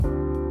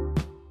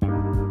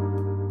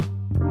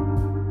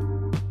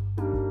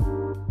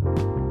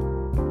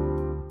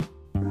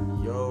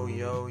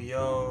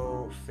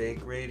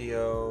Fake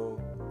Radio,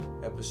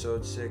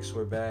 episode 6.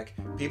 We're back.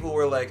 People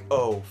were like,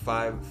 "Oh,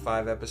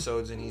 five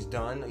episodes and he's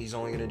done. He's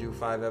only gonna do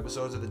 5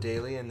 episodes of the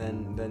daily." And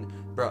then,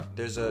 bro,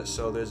 there's a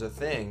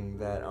thing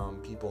that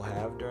people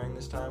have during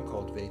this time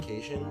called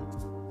vacation,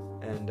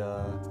 and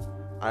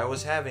I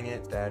was having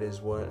it. That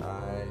is what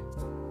I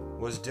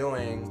was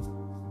doing.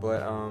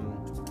 But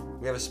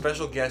we have a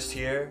special guest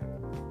here.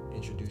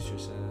 Introduce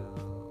yourself.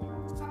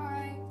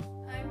 Hi,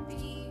 I'm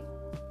B.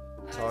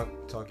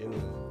 Talk into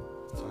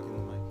the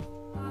mic.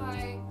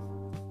 Hi.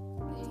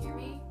 Can you hear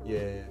me?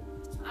 Yeah.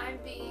 I'm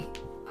B.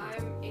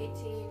 I'm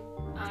 18.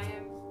 I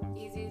am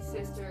Easy's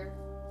sister.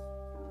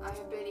 I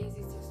have been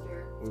Easy's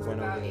sister for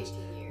about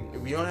 18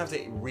 years. We don't have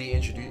to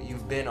reintroduce.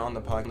 You've been on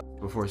the podcast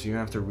before, so you don't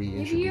have to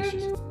reintroduce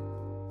yourself.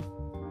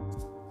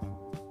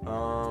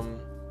 I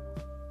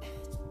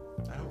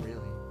don't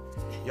really.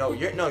 Yo,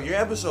 your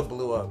episode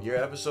blew up. Your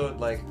episode,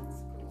 like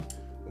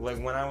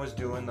when I was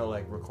doing the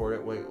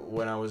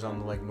when I was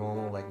on the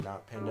normal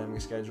not pandemic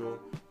schedule,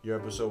 your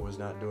episode was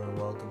not doing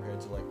well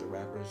compared to the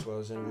rappers who I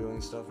was interviewing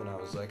and stuff, and I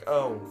was like,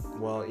 oh,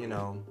 well,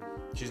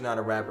 she's not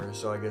a rapper,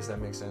 so I guess that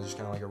makes sense. Just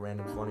kind of like a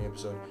random funny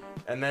episode.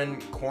 And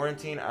then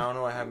quarantine, I don't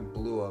know, I haven't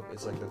blew up.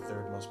 It's the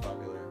 3rd most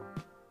popular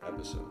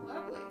episode.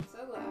 Lovely,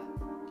 so glad.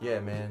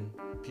 Yeah, man.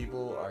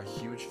 People are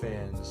huge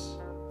fans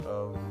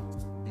of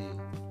B.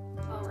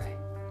 Alright.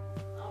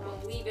 I'll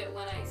believe it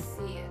when I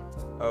see it.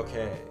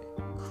 Okay,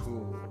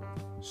 cool.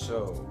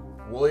 So,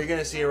 well, you're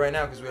gonna see it right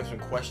now because we have some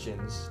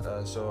questions.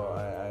 So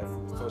I've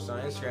posted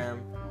on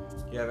Instagram.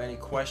 If you have any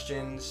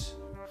questions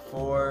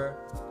for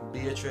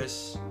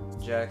Beatrice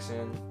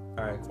Jackson?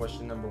 All right,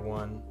 question number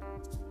 1.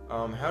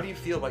 How do you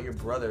feel about your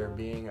brother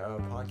being a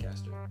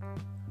podcaster?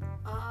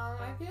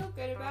 I feel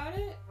good about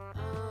it.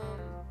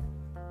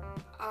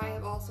 I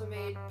have also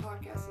made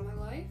podcasts in my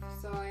life,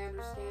 so I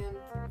understand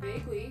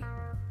vaguely.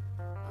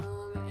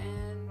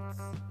 And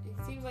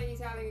it seems like he's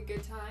having a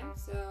good time,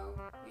 so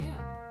yeah.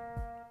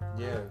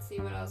 Yeah. Let's see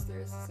what else there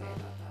is to say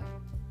about that.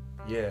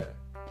 Yeah.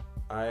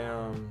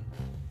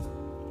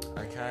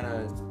 I kind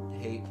of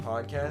hate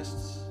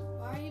podcasts.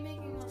 Why are you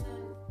making one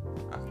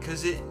then?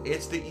 Because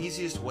it's the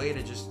easiest way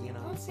to just,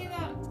 Don't say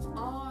that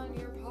on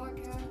your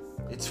podcast.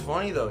 It's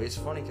funny though. It's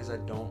funny because I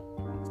don't.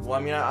 Well, I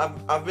mean,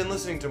 I've been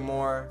listening to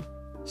more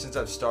since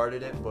I've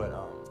started it, but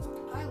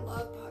I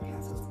love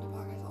podcasts. I listen to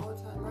podcasts all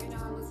the time. Right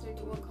now, I'm listening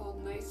to one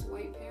called Nice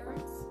White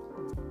Parents.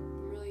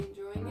 I'm really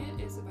enjoying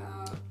it. It's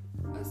about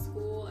a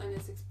school and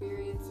its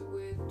experience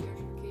with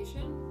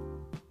gentrification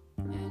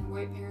and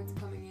white parents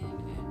coming in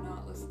and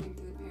not listening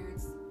to the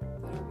parents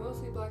that are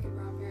mostly black and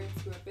brown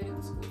parents who have been in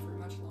the school for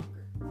much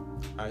longer.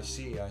 I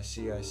see. I'm a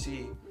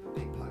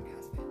big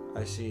podcast fan.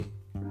 I see.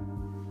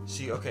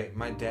 See, okay,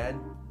 my dad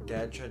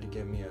tried to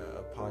get me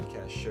a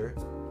podcast shirt.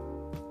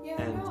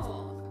 Yeah, and I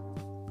know.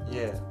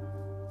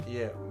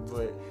 Yeah,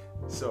 but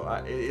so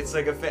it's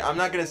like I'm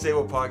not gonna say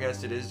what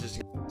podcast it is,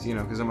 just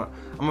because I'm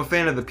a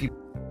fan of the people.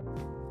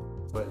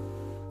 But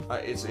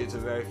it's a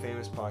very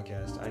famous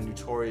podcast. I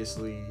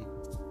notoriously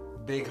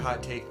big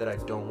hot take that I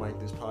don't like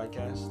this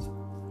podcast.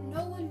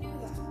 No one knew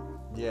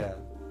that. Yeah.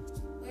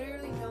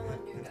 Literally, no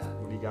one knew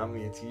that. But he got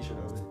me a T-shirt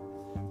of it.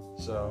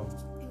 So.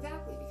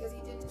 Exactly, because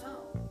he didn't know.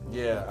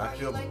 Yeah, I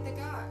feel. You like the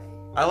guy.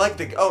 I like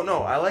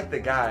the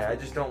guy. I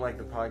just don't like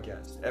the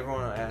podcast.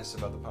 Everyone asks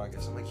about the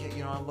podcast. I'm like,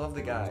 yeah, I love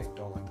the guy.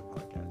 Don't like the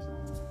podcast.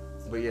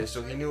 But yeah,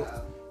 so he knew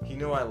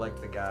I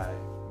liked the guy.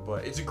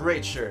 But it's a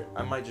great shirt.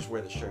 I might just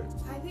wear the shirt.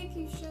 I think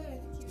you should. I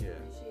think you would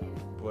appreciate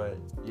it. But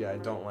yeah, I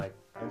don't like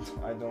the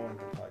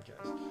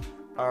podcast.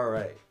 All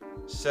right.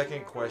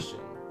 Second question.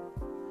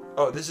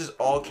 Oh, this is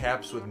all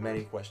caps with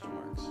many question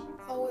marks.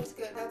 Always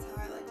good. That's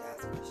how I like to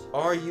ask questions.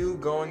 Are you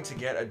going to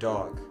get a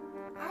dog?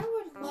 I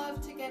would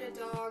love to get a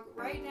dog.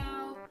 Right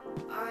now,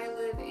 I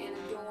live in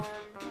a dorm,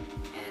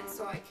 and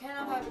so I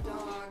cannot have a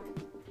dog.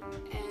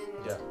 And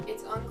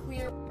It's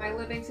unclear what my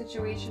living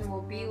situation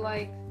will be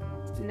like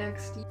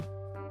next year.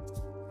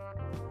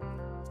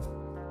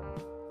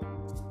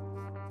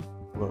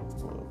 Whoa.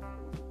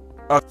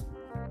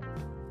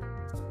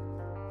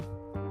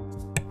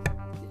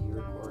 Did you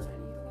record any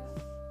of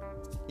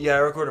that? Yeah, I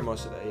recorded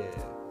most of that.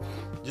 Yeah.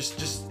 Just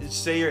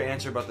say your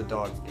answer about the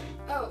dog again.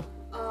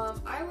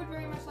 I would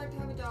very much like to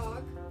have a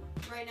dog.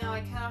 Right now,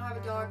 I cannot have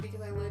a dog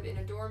because I live in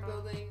a dorm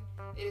building.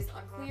 It is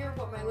unclear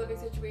what my living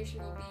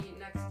situation will be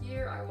next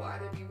year. I will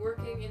either be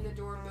working in the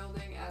dorm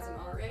building as an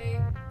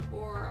RA,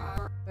 or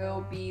I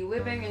will be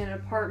living in an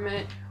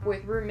apartment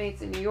with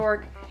roommates in New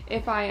York.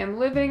 If I am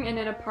living in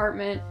an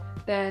apartment,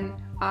 then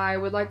I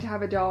would like to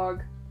have a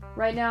dog.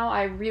 Right now,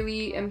 I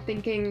really am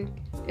thinking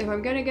if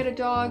I'm gonna get a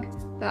dog,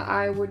 that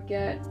I would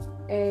get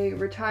a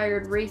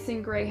retired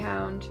racing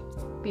greyhound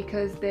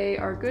because they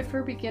are good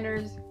for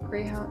beginners.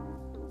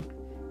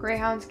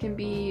 Greyhounds can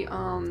be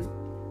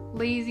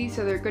lazy,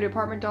 so they're good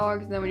apartment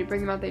dogs, and then when you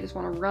bring them out, they just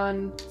want to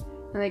run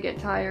and they get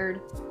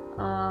tired.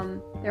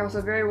 They're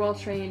also very well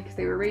trained because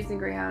they were raised in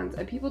greyhounds,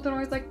 and people don't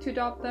always like to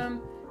adopt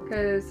them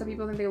because some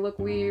people think they look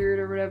weird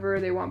or whatever.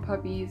 They want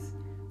puppies,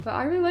 but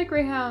I really like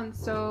greyhounds,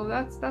 so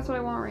that's what I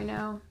want right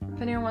now.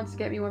 If anyone wants to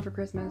get me one for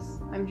Christmas,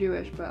 I'm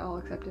Jewish, but I'll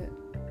accept it.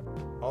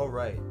 All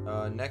right.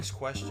 Next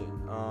question.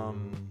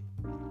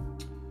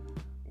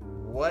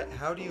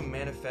 How do you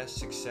manifest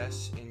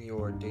success in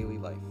your daily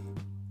life?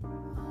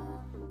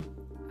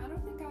 I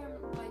don't think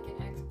I'm like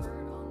an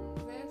expert on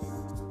this,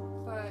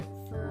 but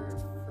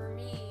for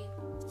me,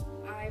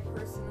 I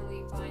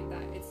personally find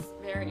that it's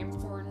very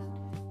important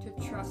to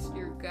trust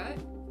your gut,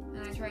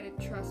 and I try to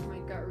trust my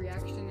gut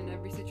reaction in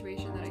every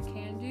situation that I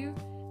can do,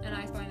 and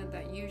I find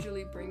that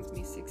usually brings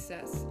me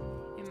success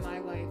in my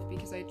life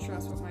because I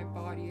trust what my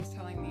body is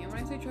telling me. And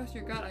when I say trust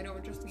your gut, I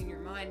don't just mean your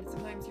mind.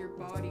 Sometimes your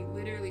body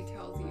literally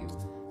tells you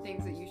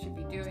things that you should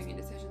be doing and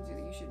decisions that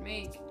you should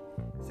make.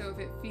 So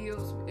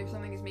if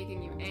something is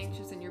making you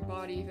anxious in your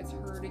body, if it's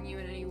hurting you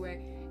in any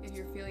way, if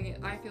you're feeling it,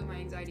 I feel my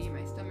anxiety in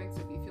my stomach,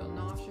 so if you feel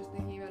nauseous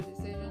thinking about a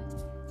decision,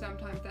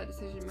 sometimes that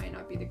decision might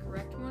not be the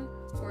correct one,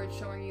 or it's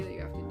showing you that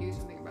you have to do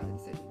something about the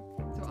decision.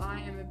 So I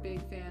am a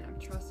big fan of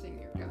trusting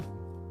your gut.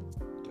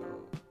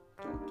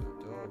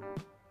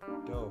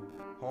 Dope.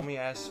 Homie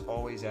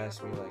always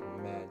asks me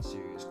like mad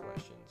serious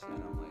questions,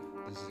 and I'm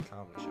like, this is a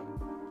comedy show.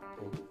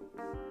 Cool.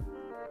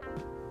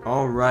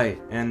 All right,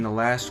 and the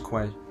last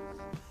question.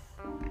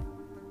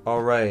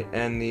 All right,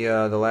 and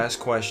the last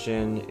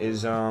question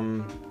is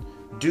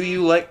do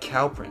you like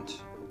cow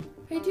print?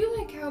 I do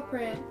like cow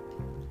print.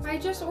 I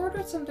just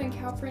ordered something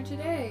cow print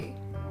today.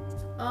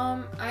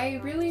 I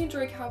really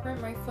enjoy cow print.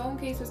 My phone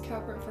case was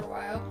cow print for a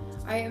while.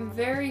 I am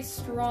very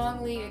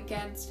strongly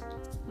against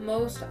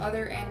most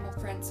other animal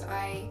prints.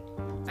 I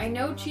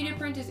know cheetah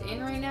print is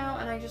in right now,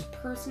 and I just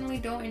personally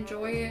don't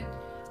enjoy it.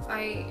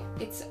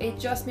 It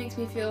just makes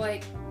me feel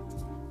like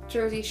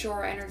Jersey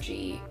Shore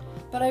energy.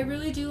 But I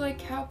really do like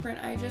cow print.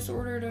 I just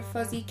ordered a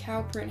fuzzy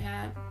cow print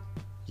hat.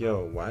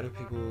 Yo, why do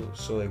people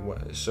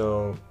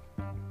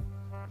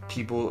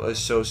people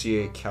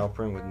associate cow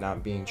print with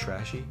not being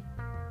trashy?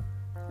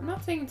 I'm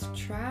not saying it's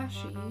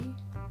trashy.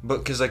 But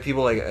because like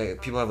people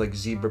have like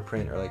zebra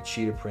print or like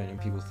cheetah print, and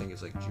people think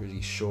it's like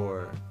Jersey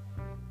Shore,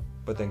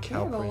 but then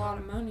cow print. They have a lot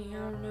of money. I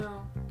don't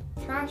know.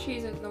 Trashy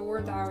isn't the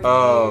word that I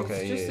would use.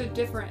 Okay, it's just a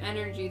different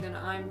energy than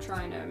I'm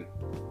trying to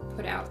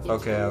put out into the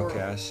world.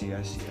 Okay, I see.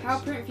 Cow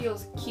print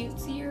feels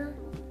cutesier.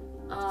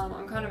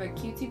 I'm kind of a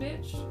cutesy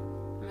bitch.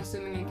 I'm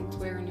assuming I can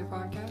swear in your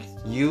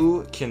podcast.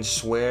 You can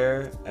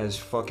swear as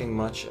fucking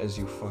much as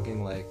you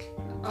fucking like.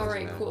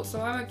 Alright, cool.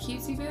 So I'm a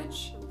cutesy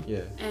bitch.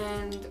 Yeah.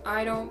 And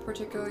I don't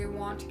particularly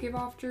want to give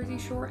off Jersey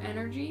Shore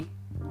energy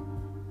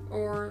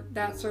or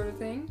that sort of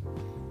thing.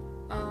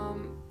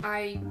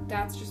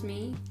 That's just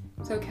me.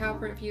 So cow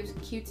print feels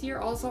cutesier.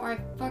 Also, I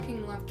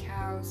fucking love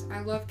cows. I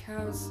love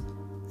cows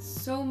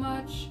so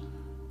much.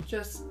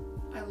 Just,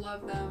 I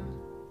love them.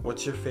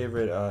 What's your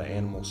favorite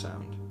animal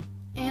sound?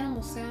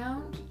 Animal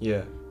sound?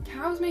 Yeah.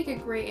 Cows make a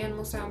great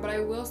animal sound, but I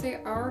will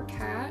say our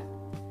cat,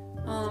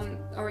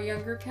 our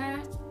younger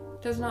cat,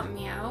 does not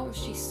meow,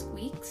 she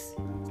squeaks,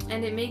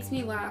 and it makes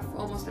me laugh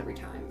almost every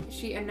time.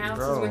 She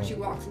announces when she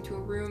walks into a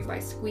room by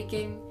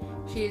squeaking.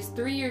 She is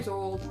 3 years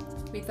old.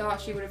 We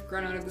thought she would have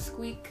grown out of the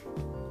squeak.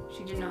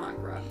 She did not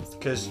grow out of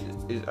the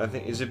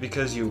squeak. Is it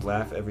because you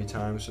laugh every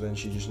time, so then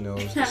she just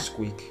knows to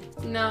squeak?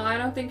 No, I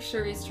don't think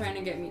Cherie's trying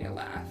to get me to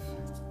laugh.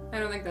 I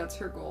don't think that's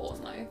her goal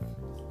in life.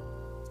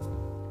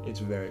 It's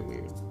very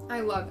weird. I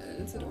love it.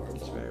 It's adorable.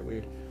 It's very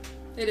weird.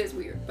 It is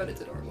weird, but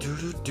it's adorable.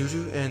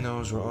 And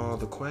those were all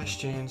the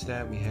questions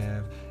that we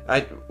have.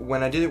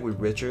 When I did it with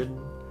Richard,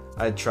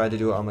 I tried to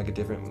do it on like a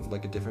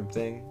different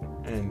thing,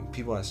 and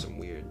people asked some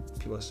weird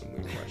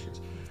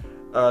questions.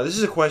 This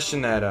is a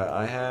question that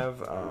I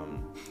have.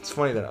 It's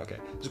funny that this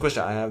is a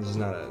question I have. This is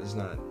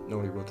not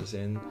nobody wrote this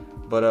in,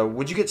 but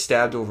would you get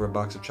stabbed over a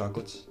box of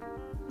chocolates?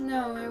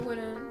 No, I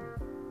wouldn't.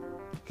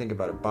 Think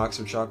about it. Box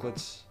of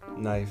chocolates,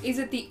 knife. Is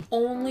it the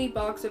only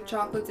box of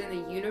chocolates in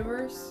the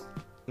universe?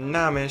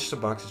 Nah, man, it's just a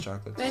box of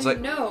chocolates.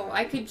 Then no,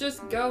 I could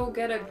just go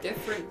get a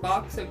different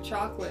box of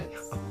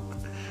chocolates.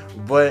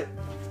 But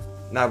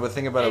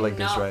think about it like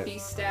this, right? And not be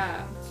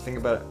stabbed. Think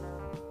about it.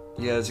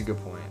 Yeah, that's a good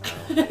point.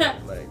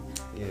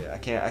 I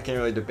can't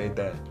really debate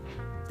that.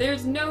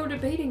 There's no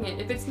debating it.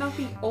 If it's not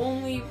the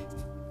only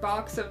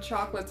box of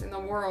chocolates in the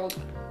world,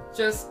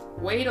 just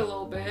wait a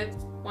little bit.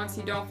 Once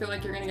you don't feel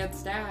like you're gonna get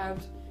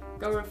stabbed,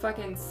 go to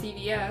fucking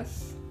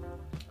CVS.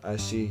 I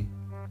see.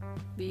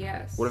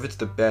 BS. What if it's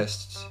the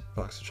best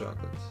box of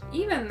chocolates?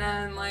 Even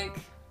then, I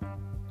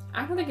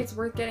don't think it's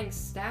worth getting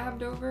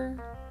stabbed over.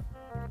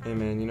 Hey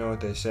man, you know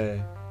what they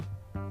say.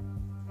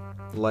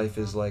 Life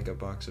is like a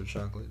box of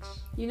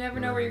chocolates. You never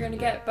know where you're gonna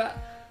get, but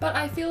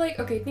I feel like,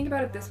 okay, think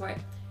about it this way.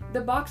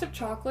 The box of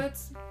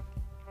chocolates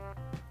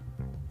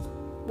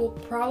will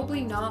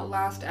probably not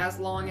last as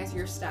long as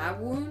your stab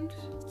wound.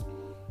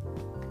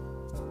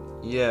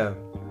 Yeah.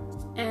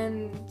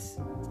 And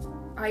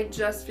I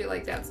just feel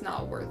like that's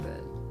not worth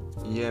it.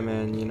 Yeah,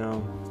 man,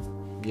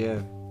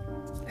 yeah.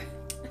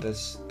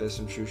 That's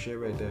some true shit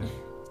right there.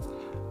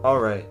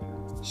 Alright,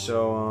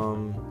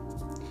 so,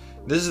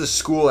 this is the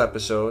school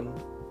episode.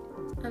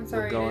 I'm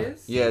sorry, it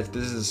is? Yeah,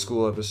 this is the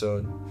school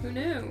episode. Who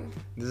knew?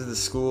 This is the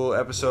school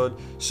episode.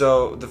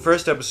 So, the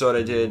first episode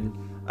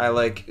I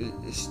like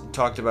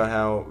talked about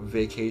how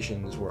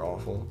vacations were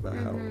awful, about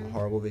how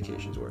horrible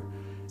vacations were,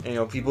 and you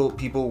know,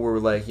 people were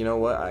like, you know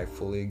what, I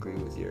fully agree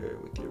with your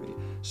video.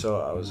 So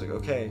I was like,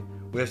 okay,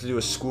 we have to do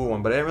a school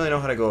one, but I didn't really know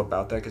how to go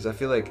about that because I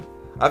feel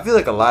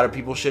like a lot of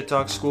people shit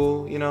talk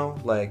school, you know,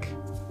 like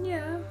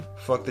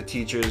fuck the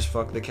teachers,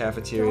 fuck the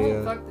cafeteria.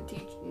 Don't fuck the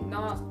teachers.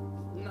 Not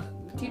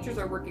the teachers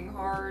are working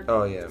hard.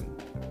 Oh yeah,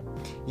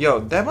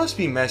 yo, that must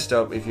be messed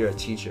up if you're a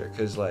teacher,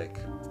 cause like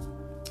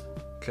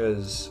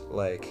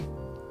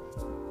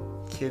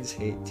kids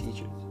hate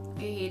teachers. I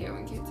hate it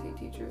when kids hate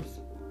teachers.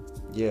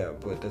 Yeah,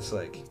 but that's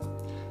kind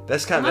of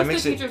that Unless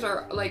makes the it. teachers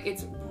are like,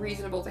 it's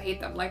reasonable to hate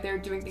them. Like they're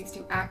doing things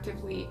to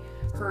actively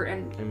hurt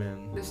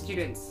the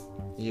students.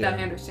 Yeah. Then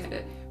I understand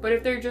it. But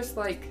if they're just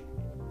like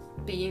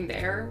being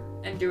there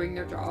and doing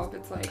their job,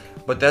 it's like.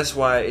 But that's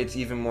why it's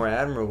even more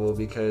admirable,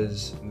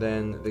 because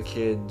then the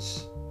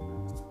kids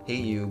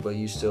hate you, but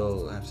you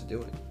still have to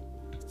do it.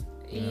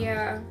 You know?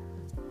 Yeah.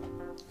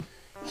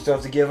 You still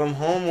have to give them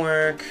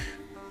homework.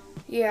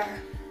 Yeah.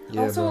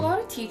 Yeah, also, a lot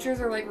of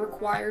teachers are like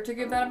required to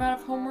give that amount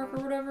of homework or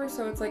whatever,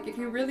 so it's like if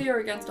you really are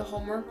against a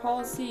homework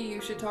policy, you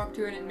should talk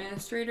to an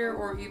administrator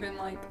or even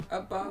like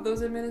above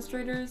those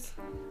administrators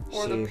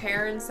or the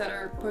parents that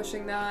are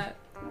pushing that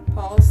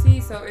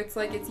policy. So it's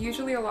like it's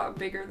usually a lot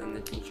bigger than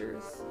the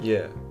teachers.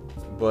 Yeah,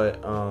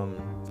 but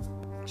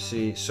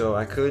see, so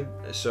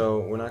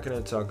we're not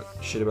gonna talk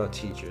shit about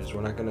teachers.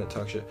 We're not gonna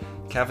talk shit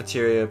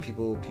cafeteria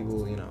people.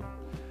 You know,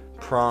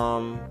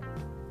 prom.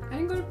 I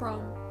didn't go to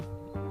prom.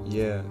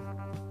 Yeah.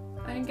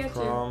 I didn't get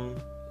prom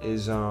to.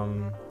 Is I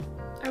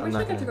wish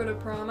I got to go to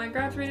prom. I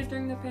graduated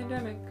during the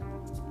pandemic.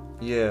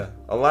 Yeah,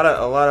 a lot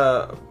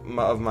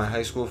of my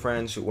high school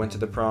friends who went to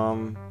the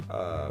prom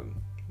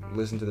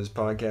listen to this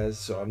podcast,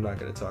 so I'm not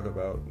gonna talk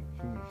about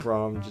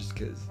prom just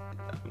because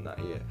I'm not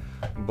yet.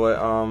 But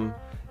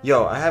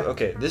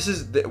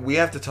we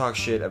have to talk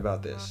shit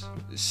about this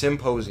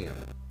symposium.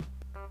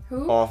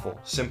 Who? Awful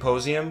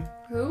symposium.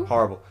 Who?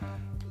 Horrible.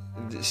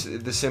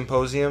 The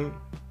symposium.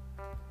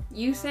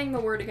 You saying the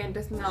word again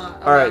does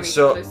not. Alright,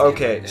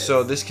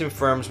 so this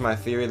confirms my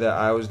theory that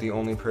I was the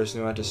only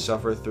person who had to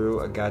suffer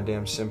through a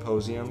goddamn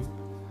symposium.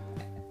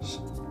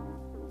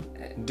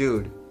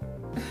 Dude,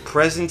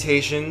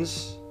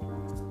 presentations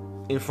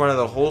in front of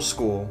the whole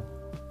school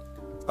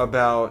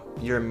about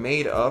your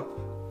made up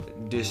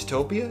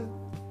dystopia,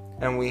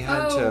 and we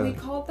had to. We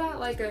called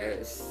that like a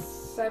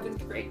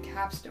 7th grade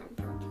capstone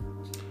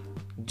project.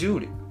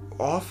 Dude.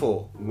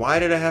 Awful. Why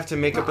did I have to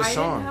make up a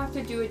song? I didn't have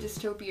to do a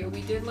dystopia.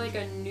 We did like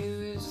a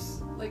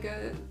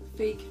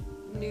fake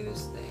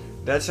news thing.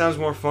 That sounds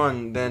more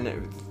fun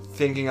than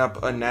thinking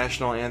up a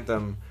national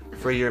anthem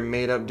for your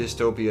made up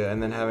dystopia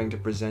and then having to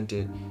present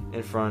it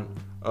in front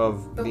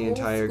of the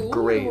entire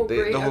grade.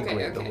 The whole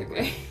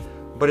grade.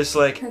 But it's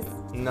like,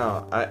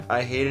 no,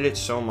 I hated it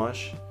so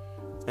much.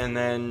 And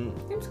then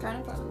it was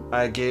kind of fun.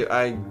 I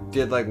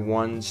did like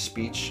one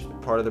speech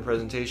part of the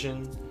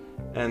presentation,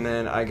 and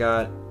then I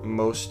got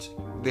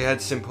they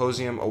had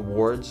symposium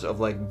awards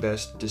of like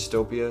best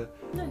dystopia,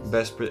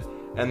 nice.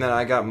 And then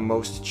I got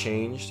most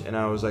changed, and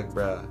I was like,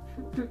 bruh,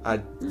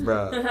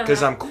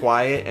 because I'm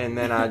quiet, and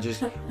then I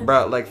just,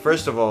 like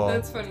first of all,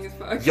 that's funny as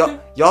fuck.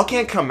 y'all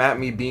can't come at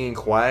me being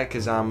quiet,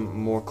 because I'm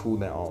more cool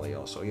than all of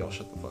y'all, so y'all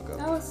shut the fuck up.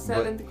 That was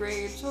 7th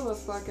grade, shut the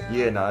fuck up.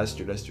 Yeah, no, that's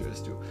true.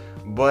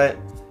 But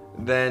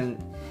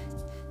then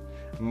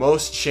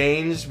most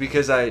changed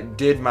because I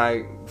did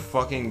my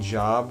fucking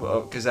job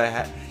because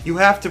you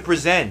have to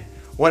present.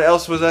 What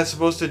else was I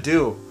supposed to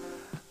do?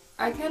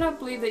 I cannot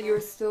believe that you were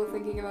still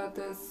thinking about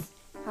this.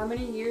 How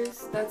many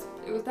years? Was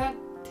that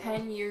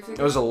 10 years ago?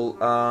 It was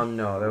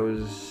no, that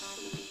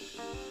was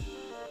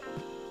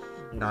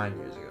 9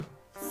 years ago.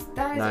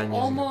 That is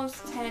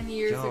almost 10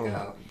 years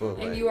ago,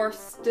 and you are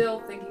still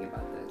thinking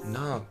about this.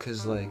 No,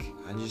 cause like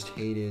I just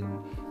hated,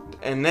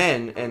 and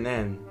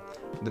then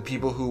the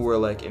people who were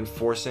like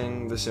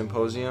enforcing the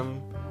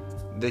symposium,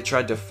 they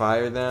tried to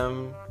fire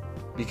them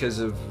because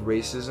of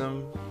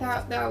racism.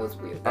 That was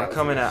weird. I'm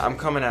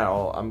coming at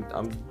all.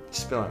 I'm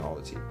spilling all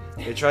the tea.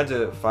 They tried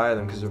to fire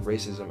them because of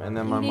racism, and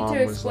then my mom was like, you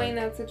need to explain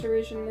that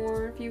situation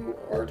more if you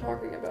are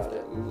talking about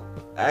it.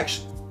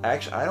 Actually,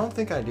 I don't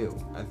think I do.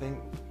 I think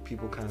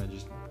people kind of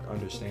just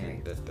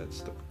understand that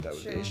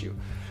was the issue. Sure.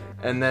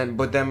 And then,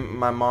 but then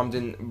my mom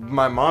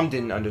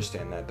didn't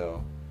understand that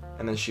though.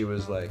 And then she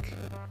was like,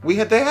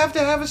 they have to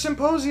have a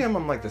symposium.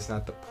 I'm like, that's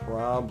not the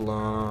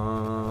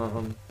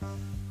problem.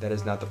 That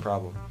is not the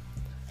problem.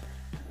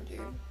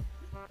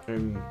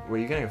 Dude. Were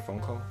you getting a phone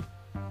call?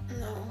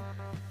 No.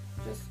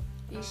 Just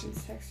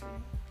Ethan's texting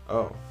me.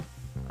 Oh.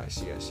 I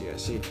see.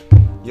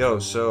 Yo,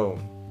 so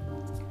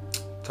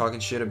talking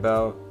shit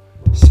about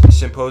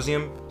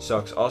symposium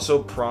sucks.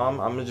 Also, prom,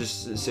 I'm gonna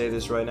just say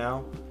this right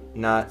now,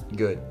 not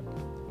good.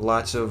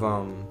 Lots of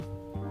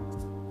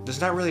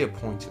there's not really a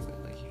point to it.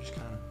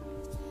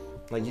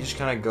 Like you just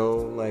kind of go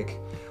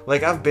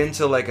like I've been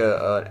to like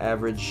an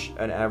average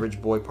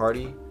boy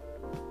party,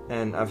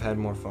 and I've had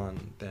more fun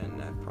than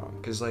at prom.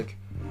 Cause like.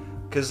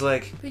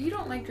 But you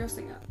don't like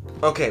dressing up.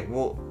 Okay,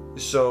 well,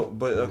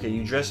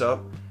 you dress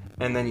up,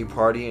 and then you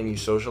party and you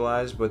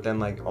socialize, but then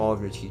like all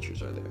of your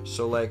teachers are there.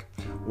 So like,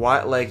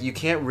 why, like, you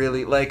can't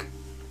really, like,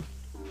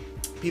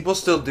 people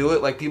still do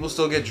it, like people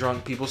still get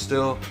drunk, people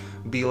still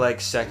be like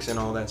sex and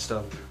all that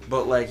stuff,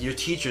 but like your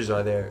teachers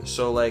are there,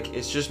 so like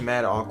it's just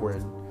mad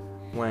awkward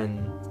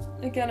when.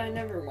 Again, I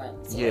never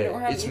went. So Yeah, I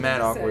don't have it's anything mad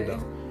to awkward say.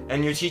 though,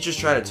 and your teachers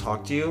try to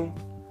talk to you,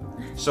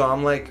 so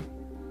I'm like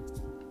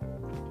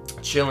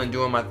chilling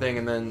doing my thing,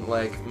 and then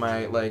like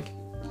my like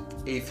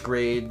 8th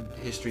grade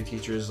history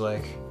teacher is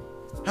like,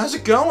 how's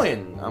it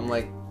going? I'm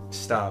like,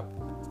 stop.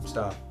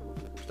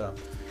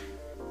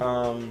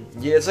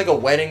 Yeah, it's like a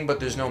wedding, but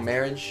there's no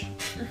marriage.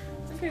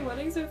 Okay,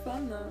 weddings are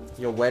fun though.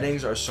 Your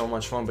weddings are so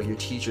much fun, but your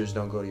teachers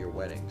don't go to your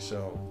wedding,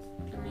 so.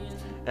 I mean,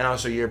 And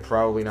also, you're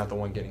probably not the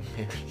one getting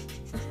married.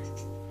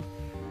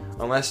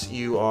 Unless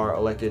you are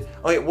elected.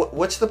 Okay,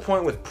 what's the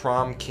point with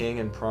prom king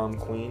and prom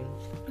queen?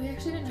 we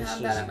actually didn't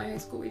have that at my high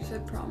school. We just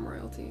had prom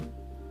royalty.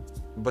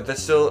 But that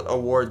still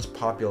awards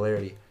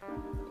popularity.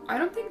 I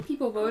don't think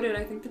people voted.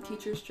 I think the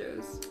teachers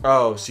chose.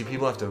 Oh, see,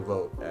 people have to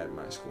vote at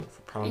my school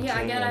for prom king. Yeah,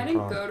 again, I and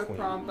didn't prom go to queen.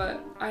 prom,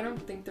 but I don't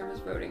think there was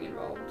voting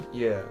involved.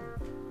 Yeah.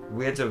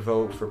 We had to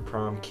vote for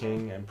prom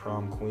king and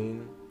prom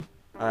queen.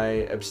 I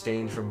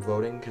abstained from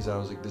voting because I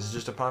was like, this is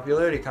just a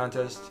popularity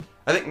contest.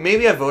 I think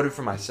maybe I voted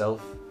for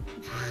myself.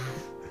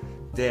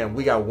 Damn,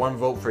 we got 1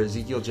 vote for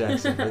Ezekiel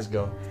Jackson. Let's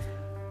go.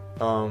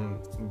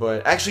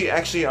 But actually,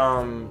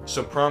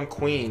 so prom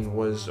queen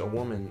was a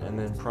woman, and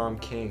then prom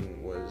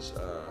king was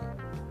a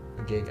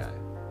gay guy.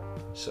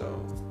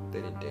 So they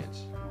didn't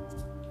dance.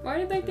 Why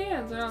did they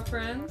dance? They're not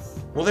friends.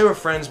 Well, they were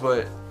friends,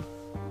 but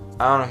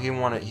I don't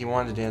know. He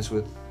wanted to dance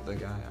with the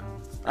guy.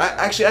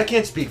 I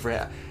can't speak for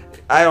him.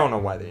 I don't know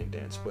why they didn't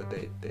dance, but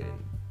they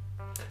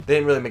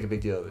didn't really make a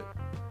big deal of it.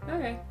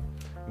 Okay.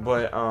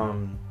 But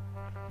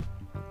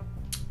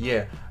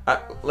yeah,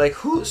 like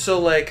who? So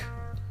like,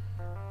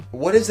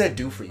 what does that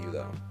do for you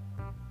though?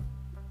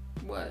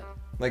 What?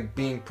 Like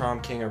being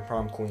prom king or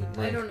prom queen?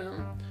 Like, I don't know.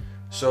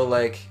 So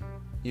like,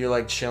 you're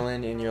like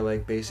chilling in your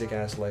like basic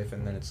ass life,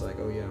 and then it's like,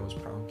 oh yeah, I was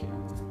prom king.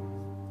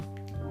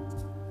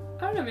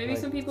 I don't know. Maybe Like,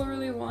 some people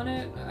really want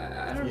it.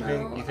 I don't you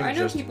know. think I know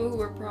just- people who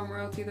are prom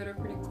royalty that are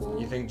pretty cool.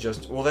 You think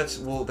just that's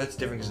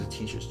different because the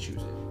teachers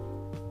choose it.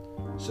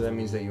 So that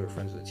means that you were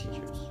friends with the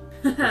teachers,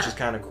 which is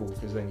kind of cool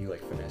because then you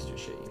like finessed your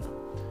shit, you know.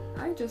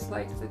 I just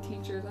liked the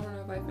teachers. I don't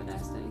know if I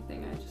finessed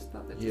anything. I just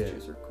thought the Yeah.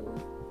 teachers were cool.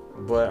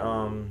 But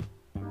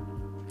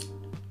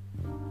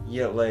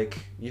yeah, like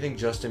you think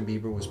Justin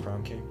Bieber was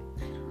prom king?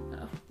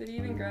 No. Did he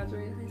even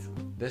graduate high school?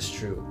 That's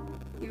true.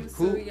 He was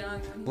Who- so young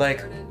when he like-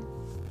 started.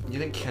 You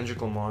think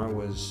Kendrick Lamar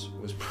was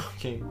prom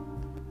king?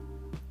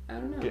 I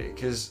don't know.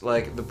 Because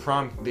like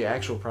the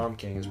actual prom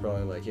king is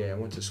probably like, yeah, I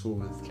went to school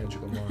with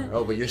Kendrick Lamar.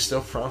 Oh, but you're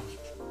still prom.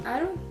 I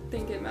don't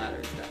think it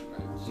matters that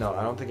much. No,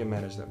 I don't think it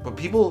matters that. But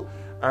people,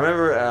 I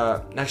remember.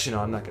 Actually,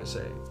 no, I'm not gonna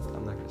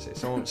say.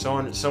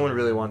 Someone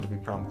really wanted to be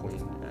prom queen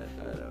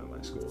at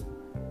my school,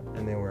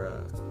 and they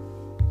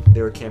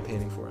were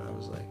campaigning for it. I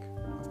was like,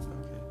 oh,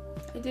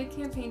 okay. I did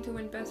campaign to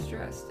win Best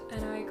Dressed,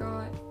 and I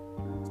got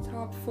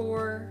top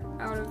 4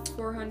 out of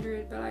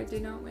 400, but I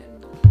did not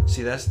win.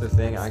 See, that's the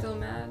thing. I'm still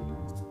mad.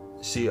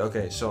 See,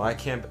 okay, so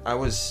I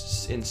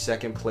was in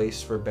 2nd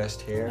place for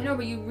best hair. I know,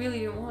 but you really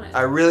didn't want it.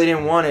 I really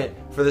didn't want it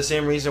for the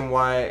same reason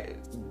why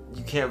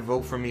you can't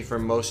vote for me for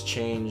most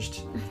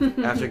changed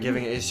after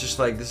giving it. It's just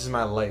like, this is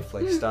my life.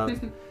 Like,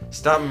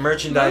 stop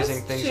merchandising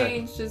Most things.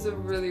 Changed is a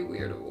really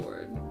weird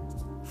award.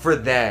 For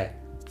that,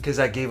 because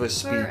I gave a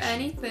speech. For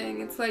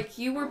anything, it's like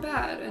you were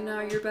bad and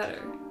now you're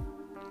better.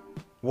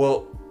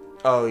 Well,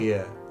 oh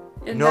yeah.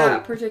 In No.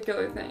 that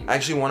particular thing.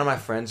 Actually, one of my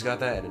friends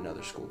got that at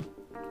another school.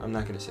 I'm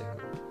not gonna say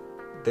who.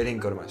 They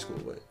didn't go to my school,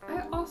 but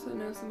I also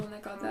know someone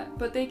that got that,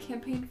 but they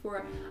campaigned for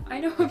it.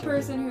 I know a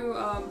person who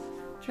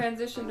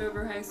transitioned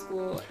over high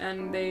school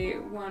and they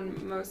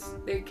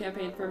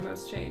campaigned for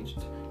most changed.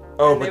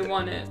 oh, and but they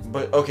won it.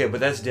 But okay, but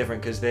that's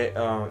different because they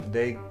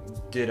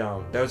did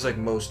that was like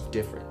most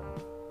different.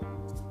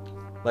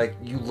 Like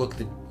you look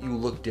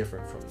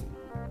different from.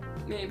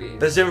 Maybe.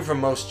 That's different from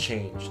most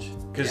changed.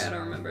 Yeah, I don't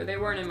remember. They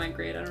weren't in my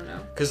grade. I don't know.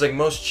 Because like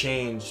most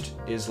changed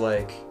is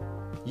like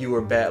you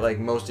were bad, like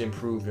most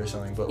improved or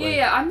something. But like,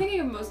 Yeah. I'm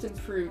thinking of most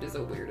improved as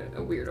a weird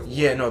award.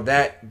 yeah, no,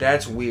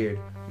 that's weird.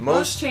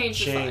 Most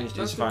changed changed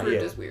is is fine. fine. Most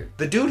improved Yeah. is weird.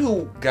 The dude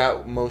who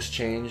got most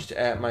changed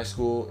at my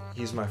school,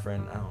 he's my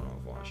friend. I don't know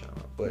if I want to shout him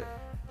out, but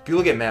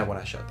people get mad when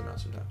I shout them out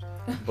sometimes.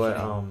 But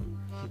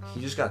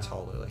he just got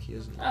taller. Like he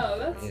doesn't. Oh,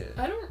 that's. Yeah.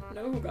 I don't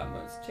know who got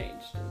most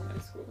changed in high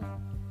school.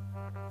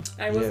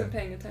 I wasn't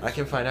paying attention. I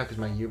can find out because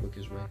my yearbook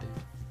is right there.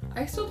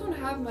 I still don't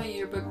have my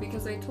yearbook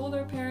because I told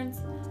our parents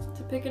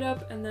to pick it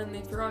up and then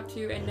they forgot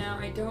to, and now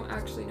I don't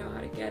actually know how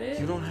to get it.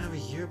 You don't have a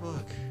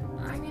yearbook.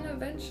 I mean,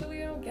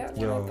 eventually I'll get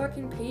one. Yo. I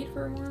fucking paid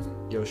for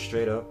one. Yo,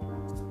 straight up.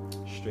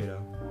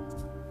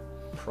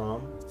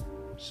 Prom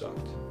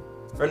sucked.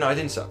 Or no, it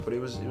didn't suck, but it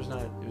was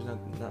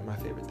not my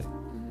favorite thing.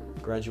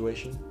 Mhm.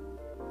 Graduation,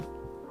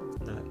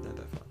 not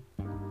that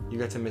fun. You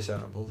got to miss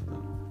out on both of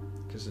them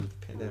because of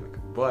the pandemic.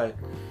 But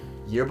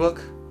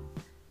yearbook,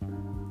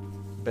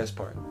 best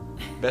part.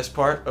 Best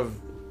part of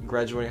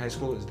graduating high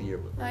school is the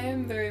yearbook. I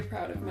am very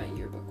proud of my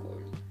yearbook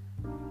quote.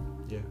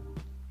 Yeah.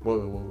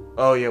 Whoa.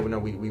 Oh yeah, no,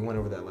 we went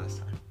over that last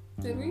time.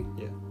 Did we?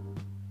 Yeah.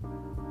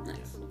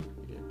 Nice.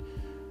 Yeah.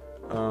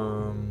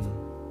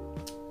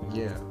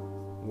 Yeah.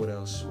 What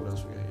else we got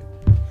here?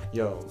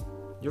 Yo,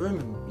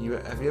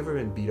 have you ever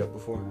been beat up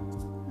before?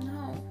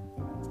 No.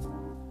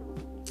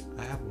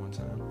 I have one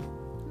time.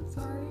 I'm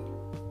sorry.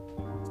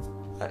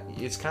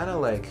 It's kind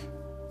of like,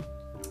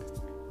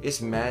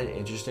 it's mad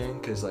interesting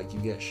because like you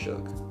get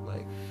shook,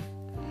 like,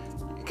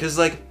 cause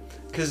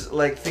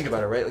think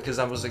about it, right? Because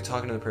I was like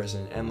talking to the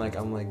person and like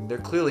I'm like, they're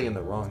clearly in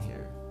the wrong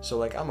here, so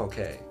like I'm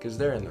okay because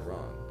they're in the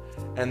wrong,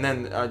 and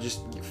then I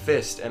just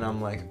fist and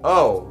I'm like,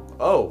 oh,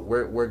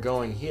 we're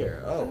going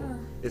here,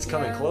 it's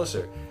coming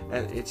closer,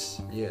 and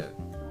it's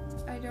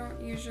I don't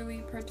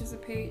usually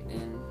participate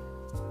in.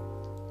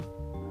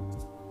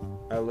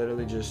 I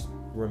literally just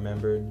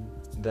remembered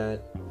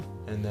that,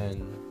 and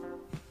then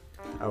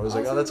I was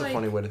like, Also, oh, that's a like,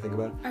 funny way to think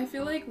about it. I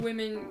feel like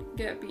women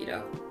get beat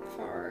up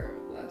far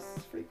less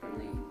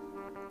frequently.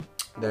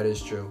 That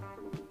is true.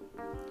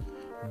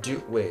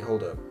 Wait,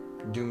 hold up.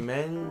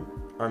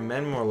 Are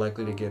men more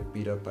likely to get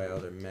beat up by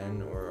other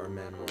men, or are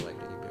men more likely to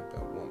get beat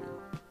up by women?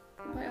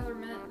 By other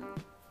men.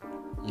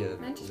 Yeah.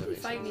 Men just be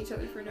fighting each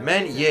other for no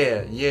men,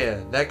 reason.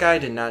 yeah. That guy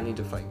did not need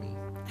to fight me.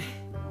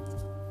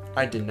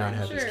 I did not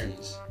have his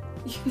keys.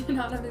 You did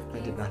not have his keys? I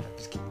did not have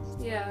his keys.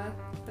 Yeah,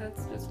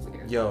 that's just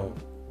weird. Yo.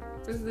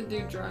 Was the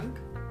dude drunk?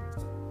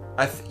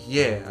 I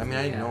mean,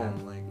 I didn't know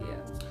him, like.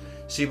 Yeah.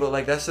 See, but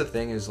like that's the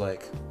thing is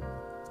like,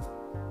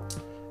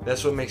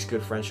 that's what makes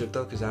good friendship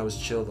though, because I was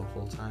chill the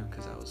whole time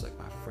because I was like,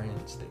 my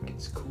friends think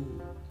it's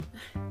cool.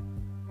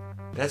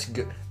 That's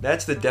good.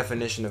 That's the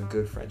definition of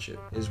good friendship,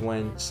 is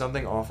when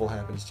something awful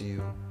happens to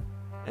you,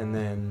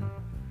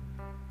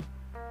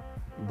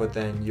 but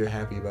then you're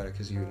happy about it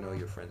because you know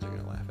your friends are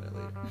gonna laugh at it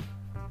later.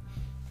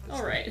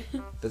 All right.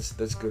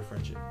 That's good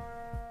friendship.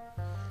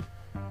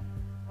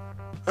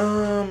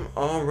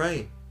 All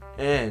right,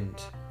 and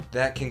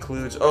that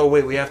concludes. Oh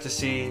wait, we have to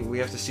see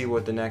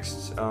what the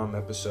next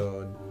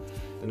episode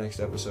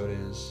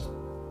is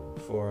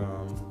for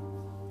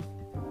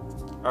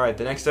All right,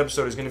 the next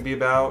episode is gonna be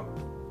about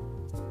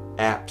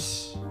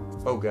apps.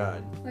 Oh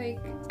God. Like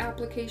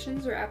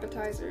applications or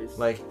appetizers?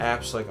 Like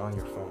apps, like on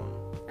your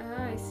phone.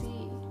 Ah, I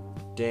see.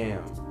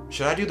 Damn.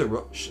 Should I do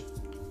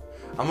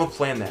I'm gonna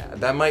plan that.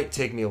 That might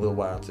take me a little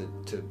while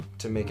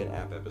to make an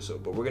app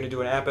episode, but we're gonna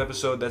do an app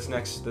episode. That's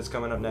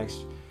coming up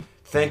next.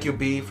 Thank you,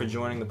 B, for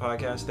joining the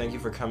podcast. Thank you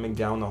for coming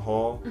down the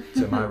hall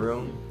to my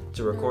room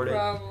to record No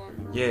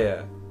problem.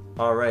 Yeah.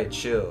 All right,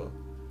 chill.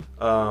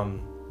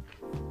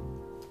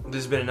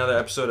 This has been another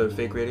episode of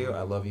Fake Radio.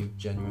 I love you,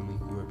 genuinely.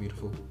 You are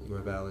beautiful. You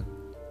are valid.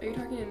 Are you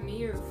talking to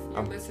me or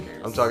your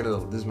listeners? I'm talking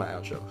to this is my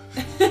outro.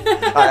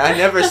 I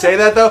never say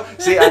that though.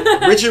 See,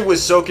 Richard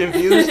was so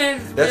confused.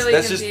 That's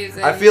confusing. Just.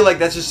 I feel like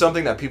that's just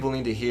something that people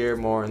need to hear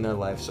more in their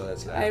life. So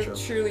that's the outro. I've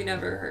truly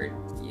never heard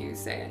you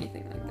say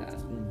anything like that.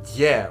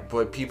 Yeah,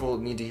 but people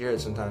need to hear it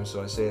sometimes,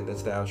 so I say it.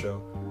 That's the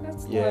outro.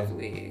 That's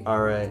lovely.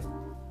 All right,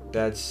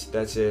 that's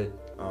it.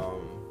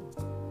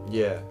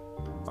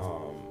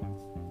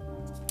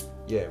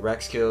 Yeah,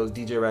 Rax Kills,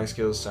 DJ Rax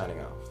Kills signing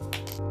off.